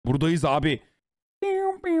Buradayız abi.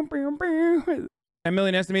 10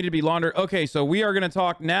 million estimated to be laundered. Okay, so we are going to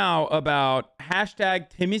talk now about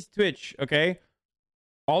hashtag Temiz Twitch, okay?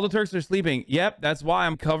 All the Turks are sleeping. Yep, that's why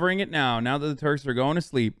I'm covering it now that the Turks are going to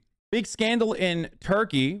sleep. Big scandal in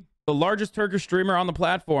Turkey. The largest Turkish streamer on the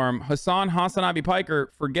platform, HasanAbi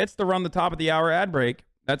Piker, forgets to run the top of the hour ad break.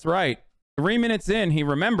 That's right. 3 minutes in, he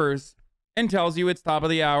remembers and tells you it's top of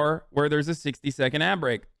the hour where there's a 60-second ad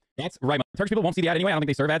break. That's right. Turkish people won't see the ad anyway. I don't think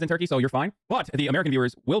they serve ads in Turkey, so you're fine. But the American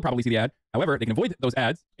viewers will probably see the ad. However, they can avoid those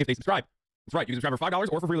ads if they subscribe. That's right. You can subscribe for $5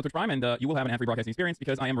 or for free with Twitch Prime, and you will have an ad-free broadcasting experience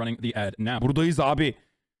because I am running the ad now. Buradayız abi.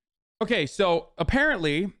 Okay, so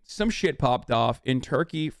apparently some shit popped off in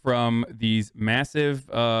Turkey from these massive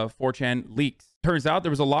 4chan leaks. Turns out there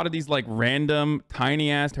was a lot of these like random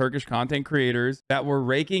tiny-ass Turkish content creators that were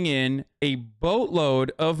raking in a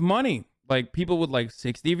boatload of money. Like people with like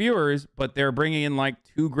 60 viewers, but they're bringing in like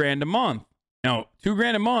 $2,000 a month. Now,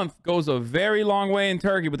 $2,000 a month goes a very long way in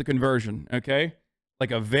Turkey with the conversion, okay?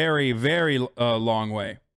 Like a very, very long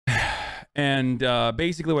way. And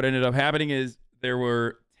basically what ended up happening is there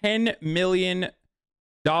were $10 million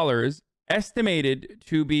estimated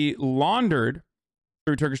to be laundered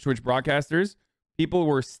through Turkish Twitch broadcasters. People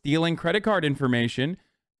were stealing credit card information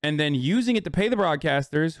and then using it to pay the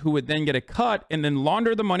broadcasters, who would then get a cut and then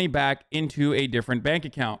launder the money back into a different bank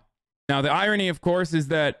account. Now, the irony, of course, is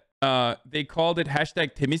that they called it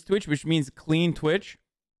hashtag Temiz Twitch, which means clean Twitch,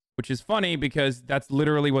 which is funny because that's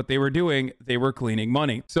literally what they were doing. They were cleaning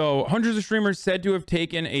money. So hundreds of streamers said to have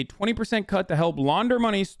taken a 20% cut to help launder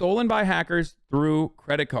money stolen by hackers through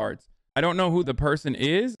credit cards. I don't know who the person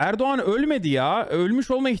is. Erdoğan ölmedi ya.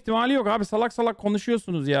 Ölmüş olma ihtimali yok abi. Salak salak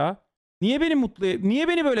konuşuyorsunuz ya. Niye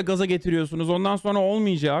beni böyle gaza getiriyorsunuz? Ondan sonra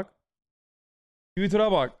olmayacak.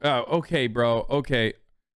 Twitter'a bak. Oh, okay, bro. Okay.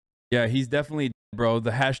 Yeah, he's definitely dead, bro.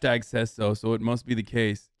 The hashtag says so, so it must be the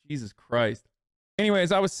case. Jesus Christ. Anyway,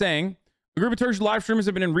 as I was saying, a group of Turkish live streamers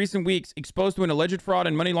have been in recent weeks exposed to an alleged fraud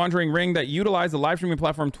and money laundering ring that utilized the live streaming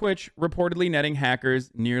platform Twitch, reportedly netting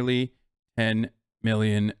hackers nearly $10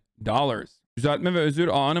 million. Düzeltme ve özür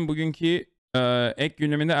ağının bugünkü ek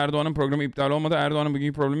gündeminde Erdoğan'ın programı iptal olmadı. Erdoğan'ın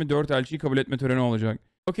bugünkü problemi 4 elçiyi kabul etme töreni olacak.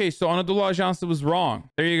 Okay, so Anadolu Ajansı was wrong.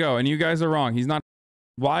 There you go. And you guys are wrong. He's not.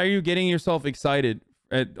 Why are you getting yourself excited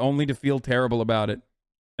only to feel terrible about it?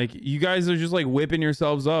 Like, you guys are just like whipping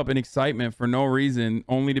yourselves up in excitement for no reason,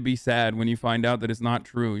 only to be sad when you find out that it's not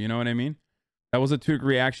true. You know what I mean? That was a Türk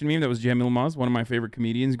reaction meme. That was Cem Yılmaz, one of my favorite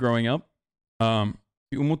comedians growing up.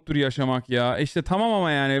 Bir umuttur yaşamak ya. İşte tamam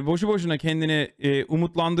ama yani boşu boşuna kendini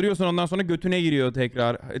umutlandırıyorsun, ondan sonra götüne giriyor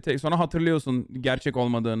tekrar. Sonra hatırlıyorsun gerçek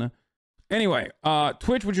olmadığını. Anyway,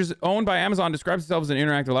 Twitch, which is owned by Amazon, describes itself as an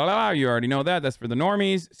interactive You already know that. That's for the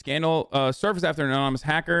normies. Scandal surfaced after an anonymous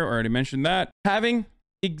hacker. Already mentioned that. Having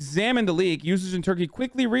examined the leak, users in Turkey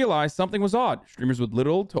quickly realized something was odd. Streamers with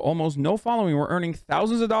little to almost no following were earning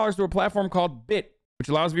thousands of dollars through a platform called Bit, which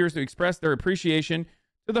allows viewers to express their appreciation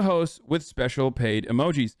to the hosts with special paid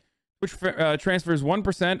emojis, which transfers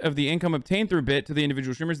 1% of the income obtained through Bit to the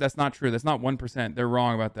individual streamers. That's not true. That's not 1%. They're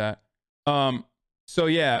wrong about that. So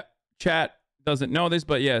yeah, chat doesn't know this,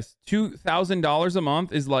 but yes, $2,000 a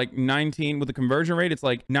month is like 19 with the conversion rate. It's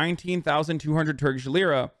like 19,200 Turkish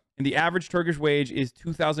lira. And the average Turkish wage is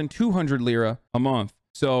 2,200 lira a month.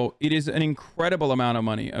 So it is an incredible amount of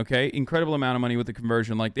money, okay? Incredible amount of money with the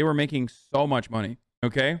conversion. Like, they were making so much money,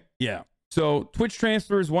 okay? Yeah. So Twitch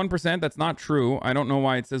transfers 1%. That's not true. I don't know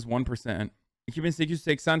why it says 1%.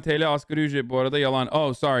 2880 TL asgari ücret bu arada yalan.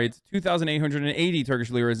 Oh, sorry. It's 2,880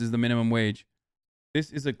 Turkish liras is the minimum wage.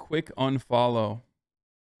 This is a quick unfollow.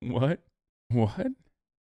 What? What?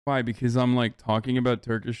 Why? Because I'm like talking about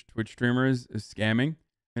Turkish Twitch streamers scamming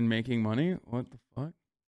and making money? What the fuck?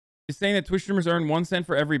 It's saying that Twitch streamers earn 1 cent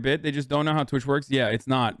for every bit. They just don't know how Twitch works. Yeah, it's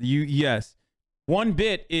not. Yes. 1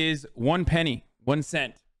 bit is 1 penny, 1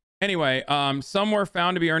 cent. Anyway, some were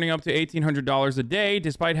found to be earning up to $1,800 a day,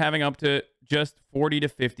 despite having up to just 40 to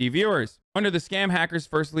 50 viewers. Under the scam, hackers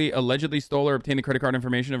firstly allegedly stole or obtained the credit card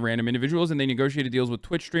information of random individuals, and they negotiated deals with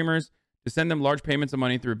Twitch streamers to send them large payments of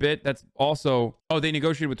money through Bit. That's also... Oh, they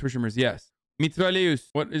negotiated with Twitch streamers, yes. Mitraleus,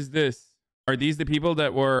 what is this? Are these the people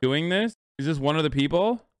that were doing this? Is this one of the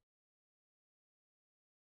people?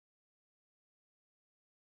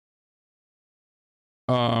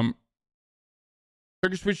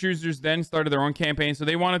 Turkish Twitch users then started their own campaign. So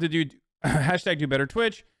they wanted to do hashtag do better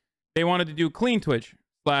Twitch. They wanted to do clean Twitch,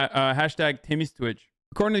 hashtag Temiz Twitch.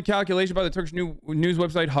 According to the calculation by the Turkish news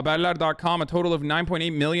website haberler.com, a total of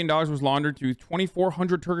 $9.8 million was laundered to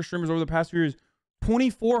 2,400 Turkish streamers over the past few years.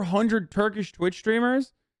 2,400 Turkish Twitch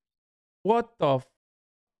streamers? What the f?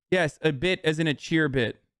 Yes, a bit as in a cheer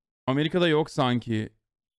bit. Amerika'da yok sanki.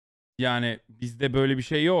 Yani bizde böyle bir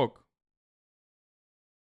şey yok.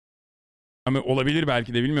 Ama olabilir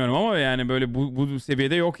belki de bilmiyorum ama yani böyle bu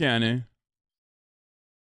seviyede yok yani.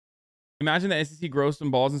 Imagine the SEC grows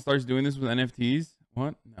some balls and starts doing this with NFTs.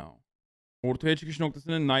 What? No. Ortaya çıkış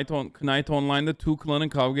noktasının Knight Online'da two klanın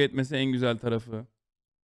kavga etmesi en güzel tarafı.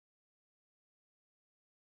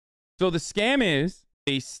 So the scam is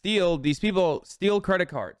these people steal credit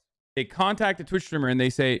cards. They contact a Twitch streamer and they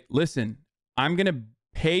say, listen, I'm going to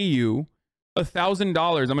pay you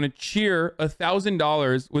 $1,000. I'm going to cheer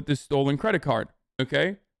 $1,000 with this stolen credit card.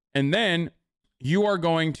 Okay. And then you are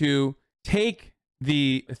going to take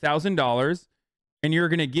the $1,000 and you're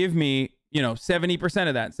going to give me, 70%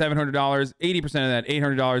 of that, $700, 80% of that,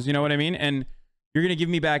 $800. You know what I mean? And you're going to give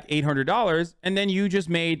me back $800. And then you just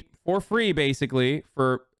made for free, basically,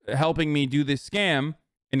 for helping me do this scam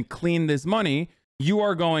and clean this money. You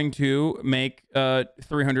are going to make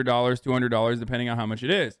 $300, $200, depending on how much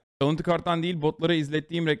it is. Çalıntı karttan değil, botlara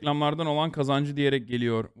izlettiğim reklamlardan olan kazancı diyerek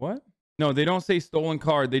geliyor. What? No, they don't say stolen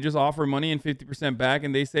card. They just offer money and 50% back,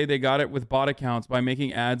 and they say they got it with bot accounts by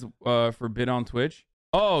making ads for bid on Twitch.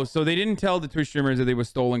 Oh, so they didn't tell the Twitch streamers that they were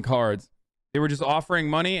stolen cards. They were just offering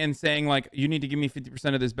money and saying, like, you need to give me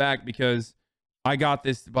 50% of this back because I got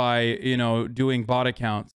this by, doing bot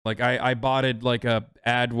accounts. Like, I botted, like, a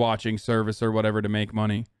ad watching service or whatever to make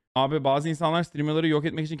money. Abi bazı insanlar streamerları yok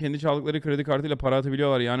etmek için kendi çaldıkları kredi kartıyla para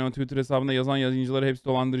atabiliyorlar. Yani o Twitter hesabında yazan yayıncıları hepsi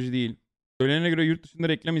dolandırıcı değil. Söylenene göre yurt dışında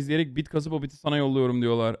reklam izleyerek bit kasıp o biti sana yolluyorum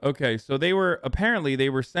diyorlar. Okay, so they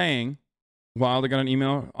were saying, while they got an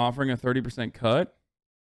email offering a 30% cut.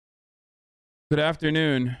 Good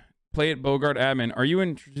afternoon. Play it Bogart admin. Are you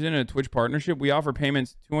interested in a Twitch partnership? We offer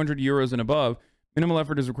payments 200 euros and above. Minimal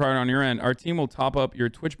effort is required on your end. Our team will top up your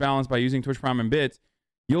Twitch balance by using Twitch Prime and bits.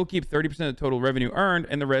 You'll keep 30% of the total revenue earned,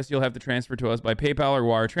 and the rest you'll have to transfer to us by PayPal or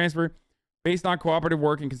wire transfer. Based on cooperative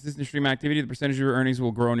work and consistent stream activity, the percentage of your earnings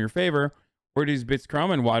will grow in your favor. Where do these bits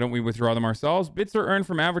come, and why don't we withdraw them ourselves? Bits are earned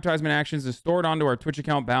from advertisement actions and stored onto our Twitch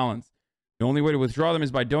account balance. The only way to withdraw them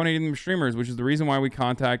is by donating them to streamers, which is the reason why we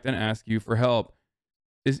contact and ask you for help.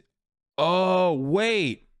 Oh,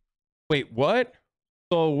 wait, what?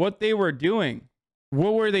 So what they were doing,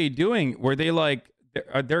 what were they doing? Were they like,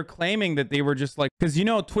 they're claiming that they were just like, because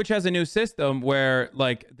Twitch has a new system where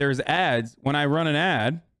like there's ads when I run an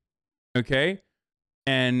ad, okay?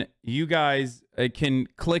 And you guys can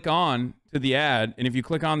click on to the ad. And if you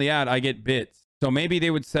click on the ad, I get bits. So maybe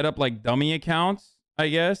they would set up like dummy accounts, I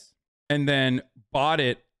guess, and then bot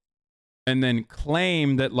it and then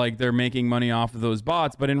claim that like they're making money off of those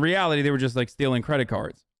bots. But in reality, they were just like stealing credit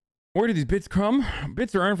cards. Where do these bits come?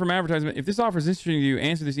 Bits are earned from advertisement. If this offer is interesting to you,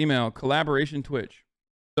 answer this email, collaboration Twitch.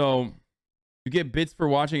 So you get bits for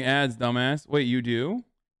watching ads, dumbass. Wait, you do?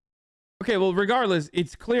 Okay, well, regardless,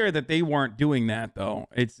 it's clear that they weren't doing that, though.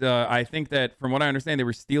 It's, I think that from what I understand, they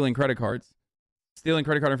were stealing credit cards. Stealing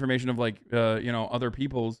credit card information of like, other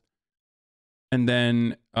people's. And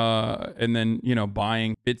then,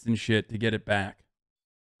 buying bits and shit to get it back.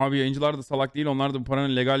 Abi yayıncılar da salak değil. Onlar da bu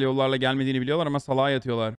paranın legal yollarla gelmediğini biliyorlar ama salağa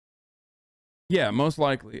yatıyorlar. Yeah, most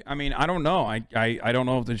likely. I mean, I don't know. I don't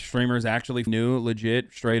know if the streamers actually knew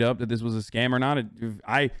legit, straight up, that this was a scam or not. If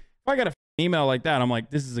I got an email like that, I'm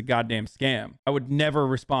like, this is a goddamn scam. I would never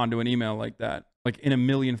respond to an email like that, like in a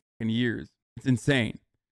million fucking years. It's insane.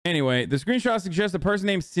 Anyway, the screenshot suggests a person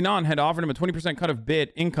named Sinan had offered him a 20% cut of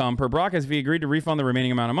bit income per broadcast if he agreed to refund the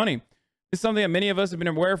remaining amount of money. This is something that many of us have been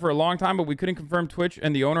aware for a long time, but we couldn't confirm Twitch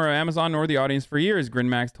and the owner of Amazon nor the audience for years,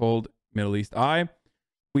 Grinmax told Middle East Eye.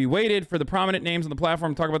 We waited for the prominent names on the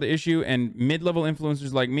platform to talk about the issue, and mid-level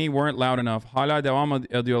influencers like me weren't loud enough. Hala devam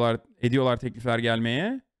ediyorlar teklifler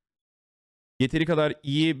gelmeye. Yeteri kadar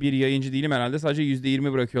iyi bir yayıncı değilim herhalde. Sadece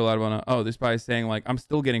 %20 bırakıyorlar bana. Oh, this guy is saying like, I'm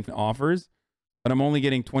still getting offers, but I'm only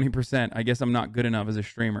getting 20%. I guess I'm not good enough as a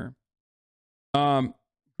streamer.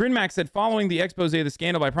 Grinmax said, following the expose of the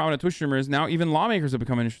scandal by prominent Twitch streamers, now even lawmakers have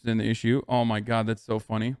become interested in the issue. Oh my God, that's so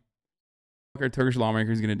funny. What are Turkish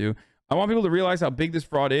lawmakers going to do? I want people to realize how big this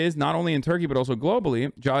fraud is, not only in Turkey, but also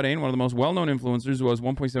globally. Jahrein, one of the most well-known influencers who has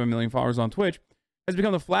 1.7 million followers on Twitch, has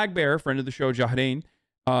become the flag bearer, friend of the show, Jahrein,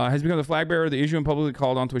 has become the flag bearer of the issue and publicly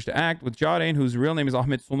called on Twitch to act, with Jahrein, whose real name is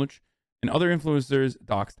Ahmet Sonuç, and other influencers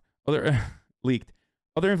leaked.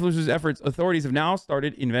 Other influencers' efforts, authorities have now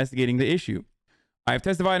started investigating the issue. I have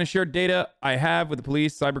testified and shared data I have with the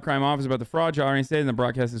police cybercrime office about the fraud, Jahrein said in the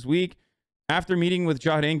broadcast this week. After meeting with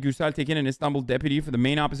Jahrein, Gusal Tekin, an Istanbul deputy for the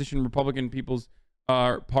main opposition Republican People's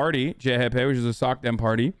Party, CHP, which is a SOCDEM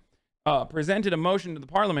party, presented a motion to the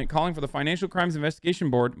parliament calling for the Financial Crimes Investigation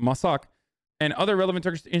Board, MASAK, and other relevant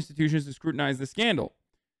Turkish institutions to scrutinize the scandal.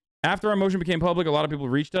 After our motion became public, a lot of people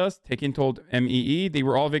reached us. Tekin told MEE they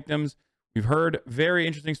were all victims. We've heard very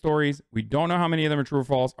interesting stories. We don't know how many of them are true or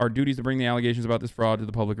false. Our duty is to bring the allegations about this fraud to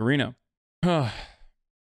the public arena.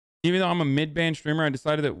 Even though I'm a mid-band streamer, I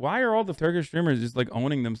decided that why are all the Turkish streamers just like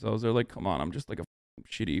owning themselves? They're like, come on, I'm just like a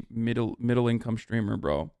shitty middle income streamer,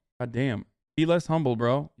 bro. God damn. Be less humble,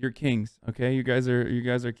 bro. You're kings. Okay? You guys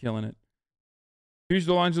are killing it. Twitch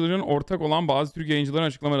dolancıların ortak olan bazı Türk yayıncıların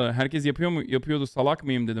açıklamaları. Herkes yapıyor mu? Yapıyordu. Salak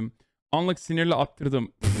mıyım dedim. Anlık sinirle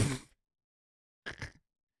attırdım.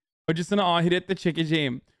 Acısını ahirette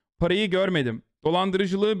çekeceğim. Parayı görmedim.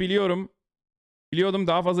 Dolandırıcılığı biliyorum. Biliyordum,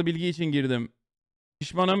 daha fazla bilgi için girdim.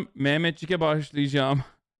 Pişmanım, Mehmetçik'e bağışlayacağım.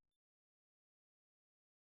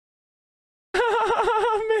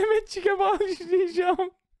 Mehmetçik'e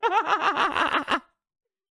bağışlayacağım.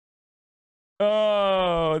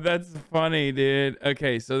 Oh, that's funny, dude.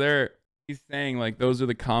 Okay, so he's saying like those are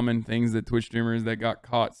the common things that Twitch streamers that got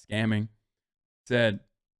caught scamming said.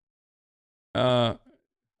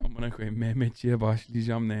 Amına koyayım, Mehmetçik'e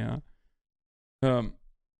bağışlayacağım ne ya?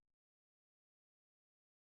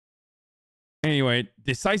 Anyway,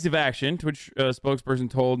 decisive action. Twitch spokesperson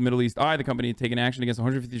told Middle East Eye the company had taken action against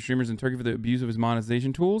 150 streamers in Turkey for the abuse of its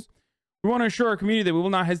monetization tools. We want to assure our community that we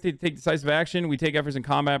will not hesitate to take decisive action. We take efforts in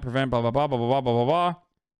combat, prevent, blah, blah, blah, blah, blah, blah, blah, blah.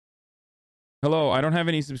 Hello, I don't have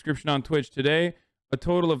any subscription on Twitch. Today, a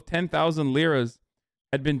total of 10,000 liras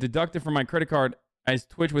had been deducted from my credit card as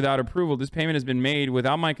Twitch without approval. This payment has been made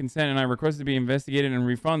without my consent and I request to be investigated and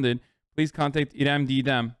refunded. Please contact İrem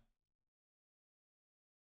Didem.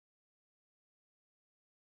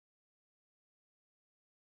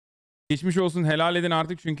 Geçmiş olsun, helal edin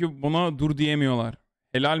artık çünkü buna dur diyemiyorlar.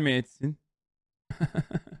 Helal mi etsin?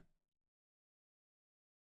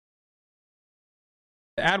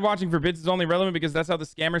 Ad watching for bits is only relevant because that's how the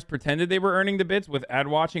scammers pretended they were earning the bits with ad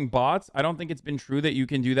watching bots. I don't think it's been true that you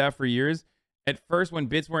can do that for years. At first, when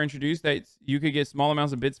bits were introduced, that you could get small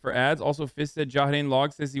amounts of bits for ads. Also, Fist said Jahrein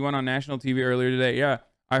Log says he went on national TV earlier today. Yeah,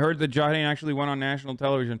 I heard that Jahrein actually went on national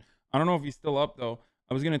television. I don't know if he's still up, though.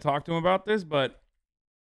 I was going to talk to him about this, but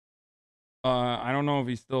I don't know if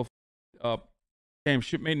he's still up. Damn,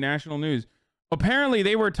 shit made national news. Apparently,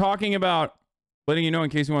 they were talking about, letting you know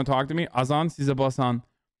in case you want to talk to me, Hasan size basan.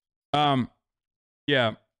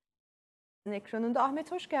 Yeah. Ekranında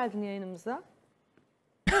Ahmet, hoş geldin yayınımıza.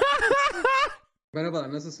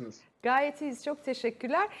 Merhabalar, nasılsınız? Gayet iyiyiz, çok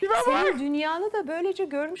teşekkürler. Senin dünyanı da böylece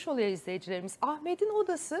görmüş oluyor izleyicilerimiz. Ahmet'in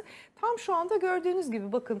odası tam şu anda gördüğünüz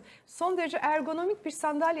gibi, bakın son derece ergonomik bir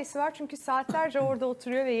sandalyesi var çünkü saatlerce orada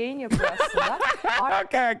oturuyor ve yayın yapıyor aslında.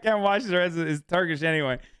 Okay, I can't watch the rest of it. It's Turkish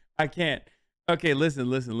anyway. I can't. Okay,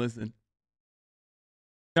 listen.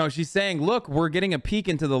 No, she's saying, look, we're getting a peek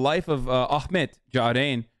into the life of Ahmet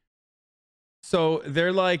Jahrein. So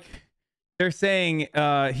they're saying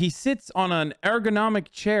he sits on an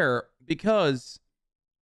ergonomic chair because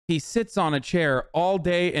he sits on a chair all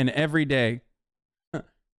day and every day.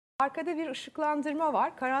 Arkada bir ışıklandırma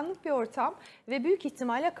var, karanlık bir ortam ve büyük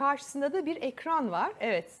ihtimalle karşısında da bir ekran var.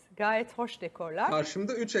 Evet, gayet hoş dekorlar.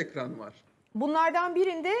 Karşımda 3 ekran var. Bunlardan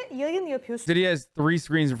birinde yayın yapıyorsun. He has 3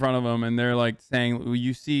 screens in front of him and they're like saying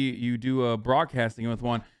you do broadcasting with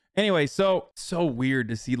one. Anyway, so weird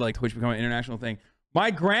to see like Twitch become an international thing.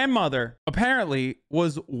 My grandmother apparently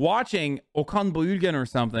was watching Okan Bayülgen or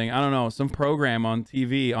something. I don't know, some program on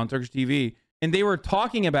TV, on Turkish TV. And they were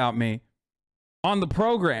talking about me on the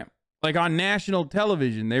program, like on national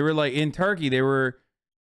television. They were like in Turkey. They were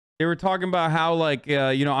talking about how like,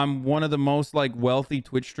 I'm one of the most like wealthy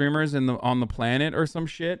Twitch streamers on the planet or some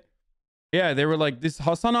shit. Yeah, they were like, this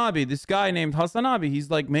HasanAbi, this guy named HasanAbi, he's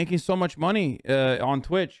like making so much money on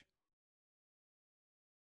Twitch.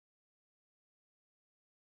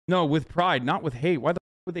 No, with pride, not with hate. Why the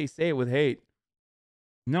fuck would they say it with hate?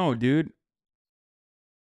 No, dude.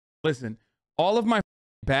 Listen, all of my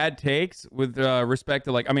bad takes with respect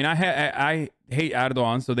to like, I mean, I hate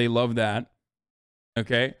Erdogan, so they love that.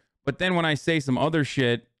 Okay. But then when I say some other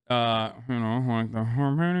shit, like the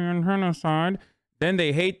Armenian genocide, then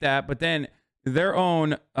they hate that. But then their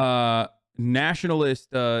own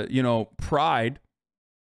nationalist, pride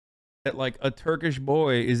that like a Turkish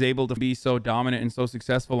boy is able to be so dominant and so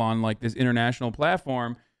successful on like this international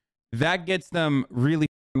platform, that gets them really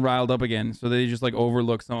riled up again. So they just like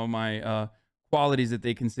overlook some of my qualities that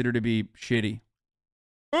they consider to be shitty.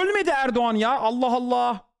 Ölmedi Erdoğan ya, Allah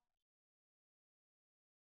Allah.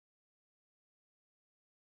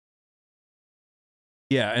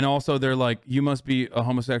 Yeah, and also they're like, you must be a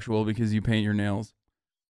homosexual because you paint your nails.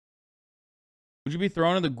 Would you be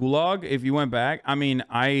thrown in the gulag if you went back? I mean,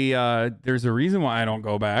 there's a reason why I don't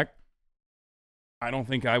go back. I don't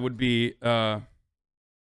think I would be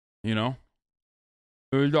You know?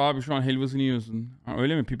 Öldü abi şu an helvasını yiyorsun. Ha,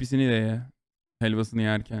 öyle mi? Pipisini de ye. Helvasını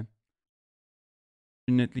yerken.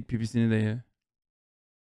 Sünnetlik pipisini de ye.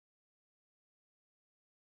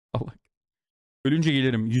 Allah. Ölünce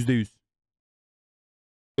gelirim %100.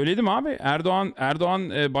 Söyledim abi. Erdoğan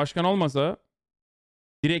başkan olmasa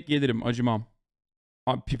direkt gelirim, acımam.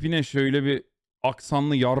 Abi pipine şöyle bir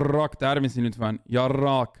aksanlı yarrak der misin lütfen?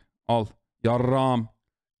 Yarrak. Al. Yarram.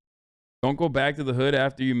 Don't go back to the hood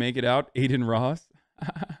after you make it out. Aiden Ross.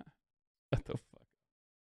 What the fuck?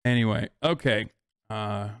 Anyway, okay.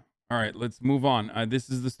 All right, let's move on. This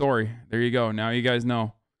is the story. There you go. Now you guys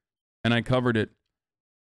know. And I covered it.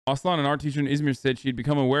 Aslan, an art teacher in Izmir, said she'd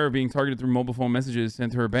become aware of being targeted through mobile phone messages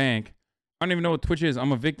sent to her bank. I don't even know what Twitch is.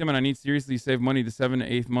 I'm a victim and I need to seriously save money the 7 to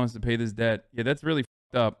 8 months to pay this debt. Yeah, that's really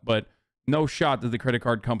fucked up, but no shot does the credit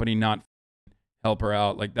card company not help her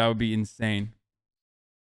out. Like, that would be insane.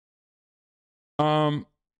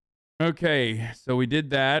 Okay, so we did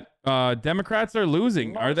that. Democrats are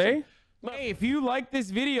losing, are they? Hey, if you like this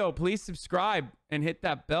video, please subscribe and hit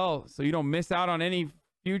that bell so you don't miss out on any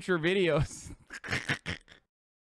future videos.